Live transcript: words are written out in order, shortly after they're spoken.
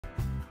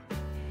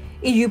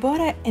If you bought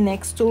an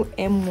xTool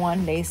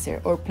M1 laser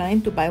or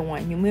planning to buy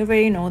one, you may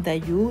already know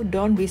that you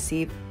don't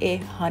receive a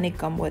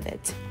honeycomb with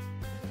it.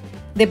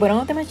 The bottom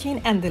of the machine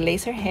and the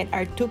laser head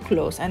are too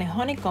close, and a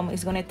honeycomb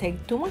is going to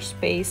take too much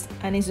space,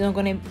 and you're not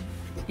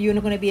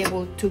going to be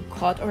able to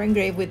cut or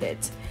engrave with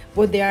it.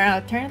 But there are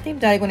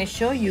alternatives that I'm going to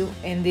show you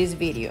in this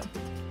video.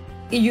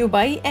 If you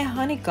buy a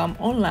honeycomb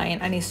online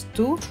and it's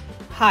too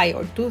high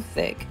or too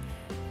thick,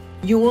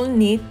 you will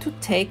need to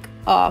take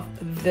off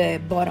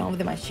the bottom of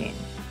the machine.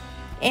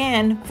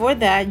 And for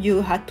that,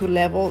 you have to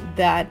level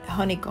that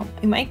honeycomb.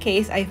 In my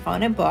case, I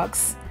found a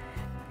box,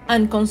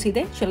 and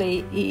coincidentally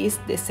it is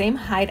the same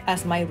height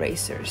as my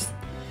razors.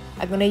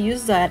 I'm going to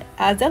use that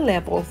as a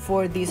level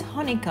for this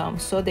honeycomb,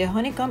 so the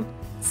honeycomb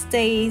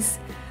stays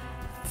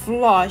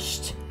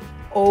flushed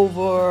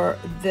over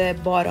the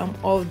bottom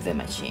of the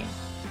machine.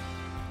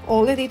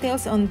 All the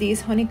details on this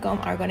honeycomb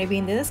are going to be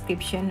in the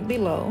description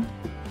below.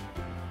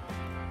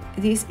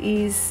 This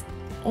is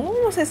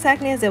almost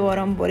exactly as the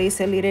bottom, but it's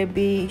a little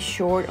bit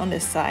short on the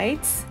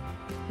sides.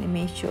 Let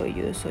me show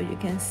you so you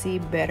can see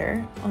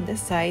better. On the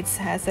sides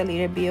has a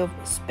little bit of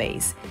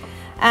space,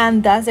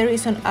 and that's the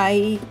reason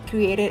I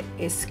created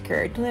a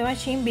skirt to the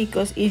machine,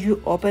 because if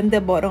you open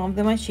the bottom of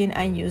the machine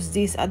and use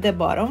this at the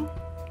bottom,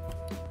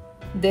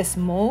 the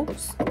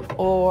smokes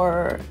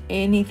or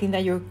anything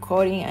that you're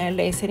cutting and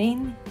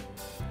lasering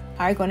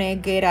are gonna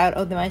get out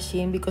of the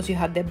machine because you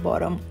have the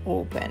bottom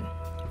open.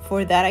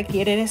 For that, I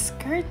created a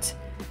skirt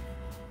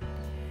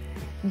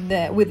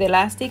with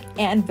elastic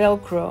and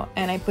velcro,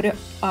 and I put it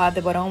at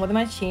the bottom of the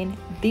machine.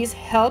 This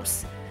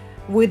helps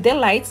with the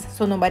lights,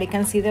 so nobody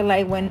can see the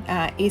light when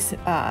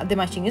the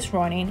machine is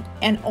running,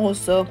 and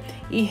also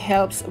it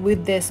helps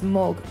with the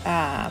smoke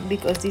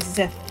because this is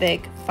a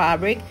thick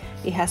fabric.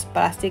 It has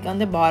plastic on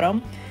the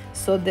bottom,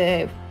 so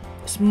the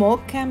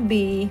smoke can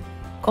be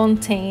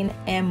contained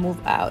and move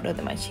out of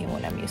the machine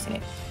when I'm using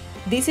it.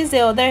 This is the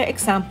other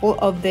example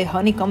of the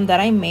honeycomb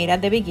that I made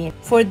at the beginning.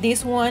 For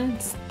this one,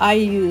 I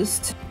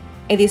used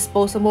a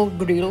disposable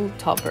grill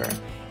topper,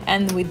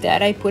 and with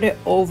that I put it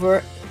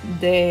over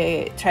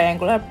the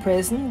triangular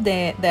prism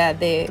that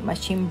the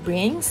machine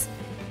brings,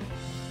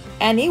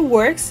 and it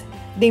works.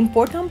 The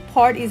important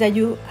part is that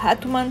you have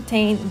to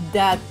maintain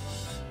that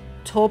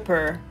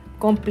topper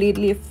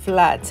completely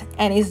flat,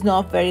 and it's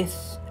not very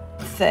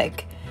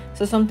thick,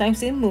 so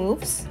sometimes it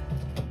moves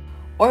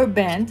or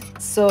bend,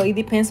 so it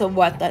depends on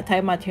what type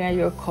of material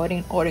you're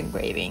cutting or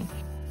engraving.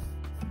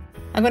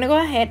 I'm gonna go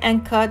ahead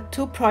and cut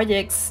two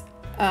projects,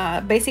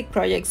 basic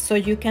projects, so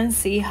you can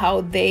see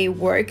how they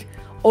work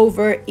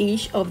over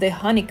each of the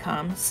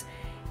honeycombs.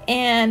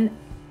 And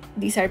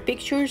these are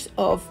pictures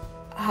of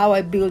how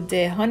I built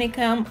the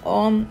honeycomb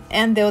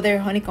and the other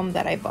honeycomb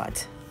that I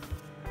bought.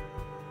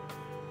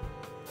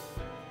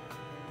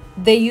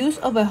 The use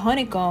of a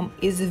honeycomb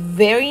is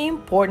very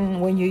important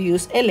when you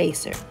use a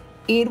laser.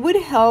 It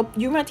will help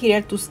your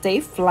material to stay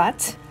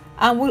flat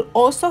and will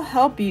also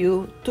help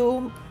you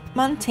to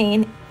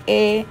maintain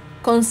a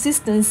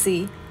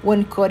consistency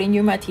when cutting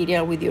your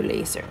material with your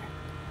laser.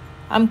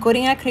 I'm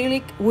cutting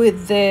acrylic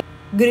with the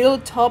grill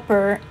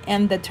topper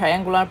and the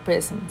triangular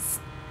prisms.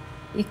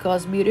 It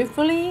cuts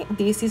beautifully.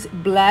 This is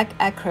black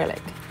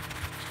acrylic.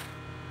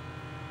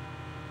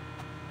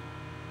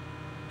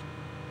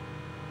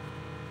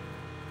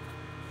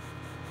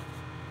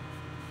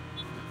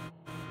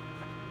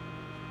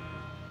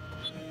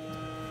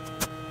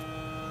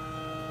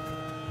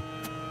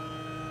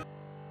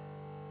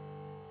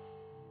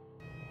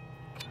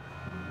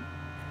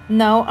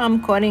 Now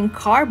I'm cutting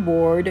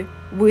cardboard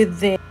with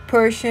the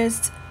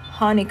purchased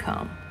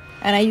honeycomb,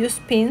 and I use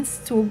pins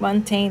to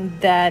maintain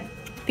that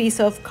piece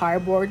of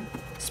cardboard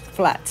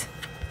flat.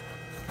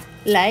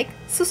 Like,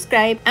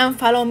 subscribe, and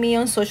follow me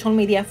on social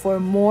media for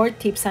more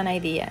tips and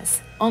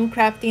ideas on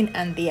crafting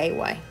and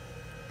DIY.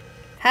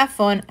 Have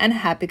fun and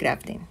happy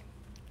crafting!